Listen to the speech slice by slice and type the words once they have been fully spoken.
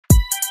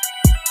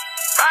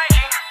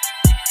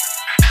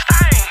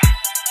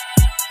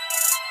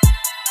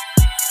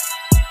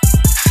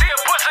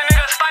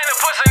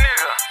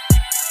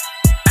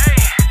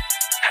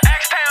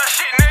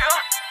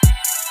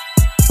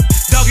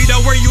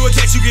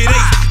bet you get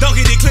 8. Don't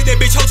get it click, that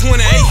bitch hoe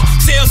 28.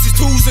 Sales is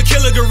tools to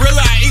kill a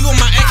gorilla. I eagle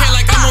my AK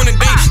like I'm on a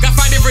date. Got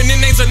 5 different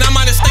nicknames and I'm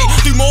out of state.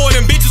 3 more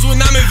than bitches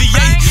when I'm in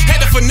VA.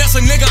 Had to finesse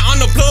a nigga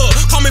on the plug.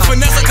 Call me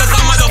Vanessa cause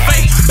I'm out of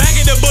fake. Back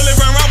at the bullet,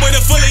 run around with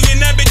a fully,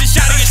 and that bitch is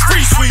shot at your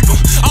street sweeper.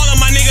 All of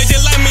my niggas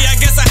just like me, I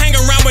guess I hang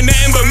around with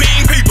nothing but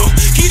mean people.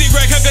 Key to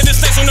Greg Hooker, the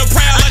snakes on the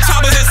prowl, like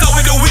choppers that's up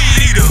with the weed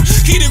eater.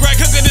 Key to Greg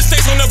Hooker, the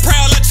snakes on the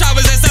prowl, like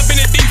choppers that's up in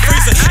the deep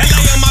freezer. And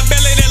lay on my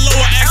belly, that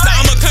lower extra.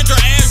 I'm a country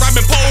ass,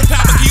 rapping pole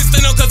popper. You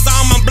still know cause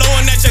I'm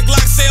blowing at your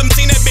Glock 17,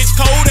 that bitch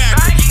cold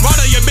actor.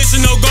 Rada your bitch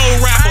and no gold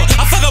rapper.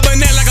 I fuck up a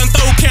net like I'm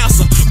throw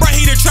cancer. Bright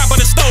he the trapper,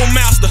 the stone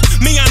master.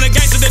 Me on the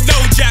gangster, the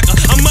dough jacker.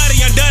 I'm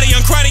muddy, I'm dirty,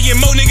 I'm cruddy, and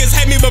more niggas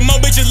hate me, but more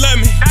bitches love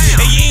me.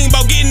 And you ain't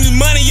about getting this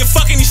money, you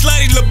fucking these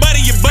slutty, little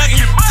buddy, you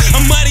bugging.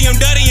 I'm muddy, I'm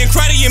dirty, and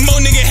cruddy, and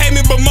more niggas hate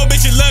me, but more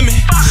bitches love me.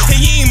 And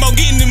you ain't about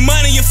getting this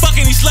money, you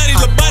fucking these slutty,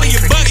 little buddy,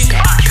 you bugging.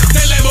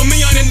 They label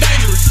me on and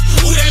dangerous.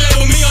 Ooh, they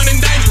label me on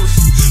and dangerous.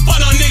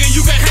 Fuck on nigga,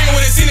 you can hang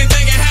with us,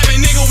 anything can happen,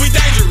 nigga, we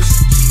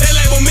dangerous. They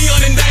label me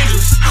on and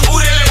dangerous. Ooh,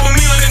 they label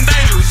me on and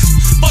dangerous.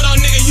 Fuck on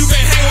nigga, you can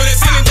hang with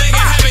us, anything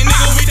can happen,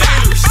 nigga, we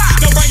dangerous.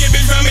 Don't bring your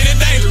bitch around me, they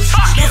dangerous.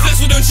 Don't flex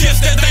with them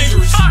chips, that's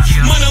dangerous.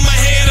 Money on my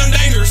head, I'm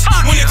dangerous.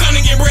 When it come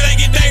to get bread, I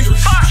get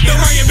dangerous. Don't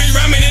bring your bitch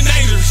around me, they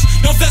dangerous.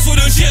 Don't flex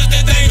with them chips,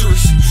 that's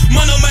dangerous.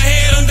 Money on my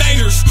head, I'm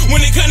dangerous.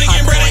 When it come to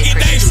get bread, I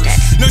get dangerous.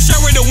 No shirt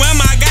with the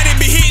whammer, I got it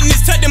be hitting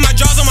this tucked in my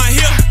jaws on my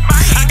hip.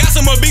 I got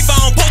some more beef, I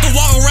don't post to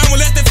walk around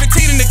with less than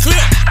 15 in the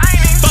clip.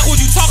 Fuck what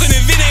you talking,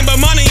 if it ain't but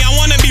money, I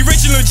wanna be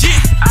rich and legit.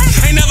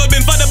 Ain't never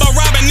been fucked about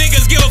robbing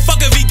niggas, give a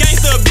fuck if he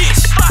gangsta a bitch.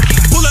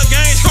 Pull up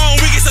gang strong,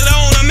 we get set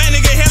on, a man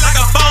nigga head like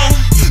a phone.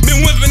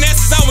 Been with finesse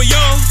since I was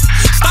young,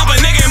 stop a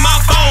nigga in my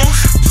phone.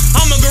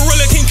 I'm a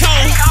gorilla King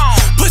Kong,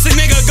 pussy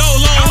nigga go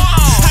long.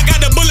 I got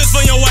the bullets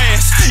for your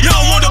ass, you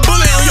don't want the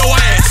bullet on your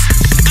ass.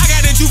 I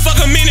got that you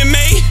fucking Minute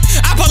Maid,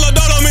 I pull a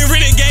dot on me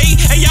renegade.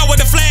 Hey y'all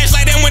with the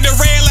flashlight and with the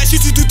red light,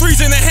 shoot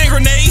 223s and the hand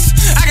grenades.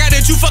 I got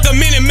that you fucking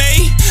Minute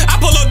Maid, I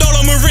pull a dot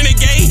on me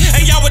renegade.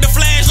 Hey y'all with the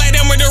flashlight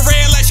and with the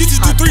red light, shoot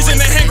 223s and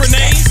the hand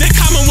grenades. They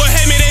coming with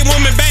hate me, they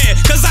want me bad,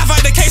 cause I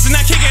fight the case and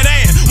I kick it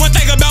ass. One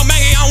thing about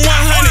Banky, I'm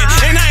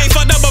 100, and I ain't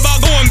fucked up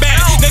about going back.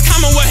 They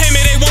coming with hate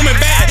me, they want me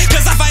bad,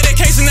 cause I fight the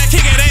case and I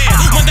kick it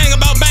ass. One thing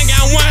about Banky,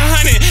 I'm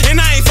 100, and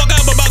I ain't fucked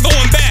up about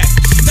going back.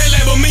 They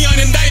label me on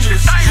and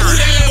dangerous. Ooh,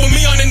 they label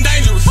me on and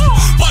dangerous.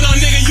 Fuck on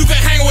nigga, you can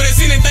hang with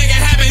us, anything can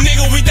happen,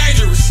 nigga, we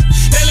dangerous.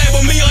 They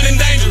label me on and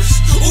dangerous.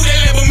 Ooh, they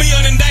label me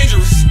on and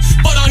dangerous.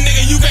 Fuck on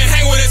nigga, you can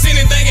hang with us,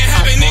 anything can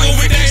happen, nigga,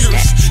 we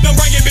dangerous. Don't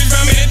bring your bitch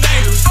around me, they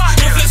dangerous.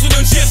 Don't flex with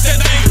them chips,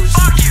 that's dangerous.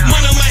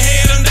 Money on my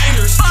head, I'm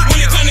dangerous.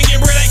 When it come to get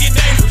bread, I get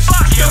dangerous.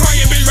 Don't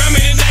bring your bitch around me,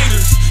 they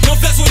dangerous. Don't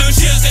flex with them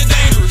chips, that's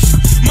dangerous.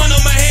 Money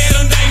on my head,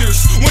 I'm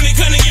dangerous. When it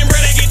come to get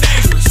bread, I get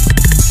dangerous.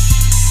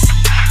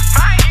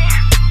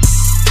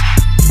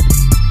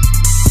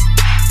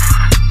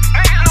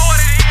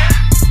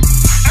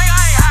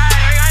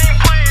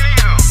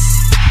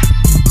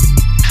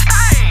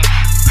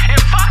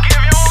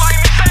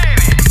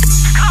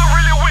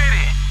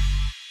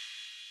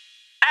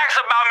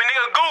 About me,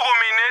 nigga, Google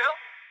me, nigga.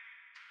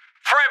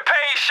 Front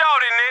page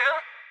shorty, nigga.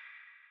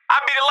 I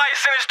be the light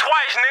sentence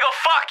twice, nigga.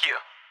 Fuck you.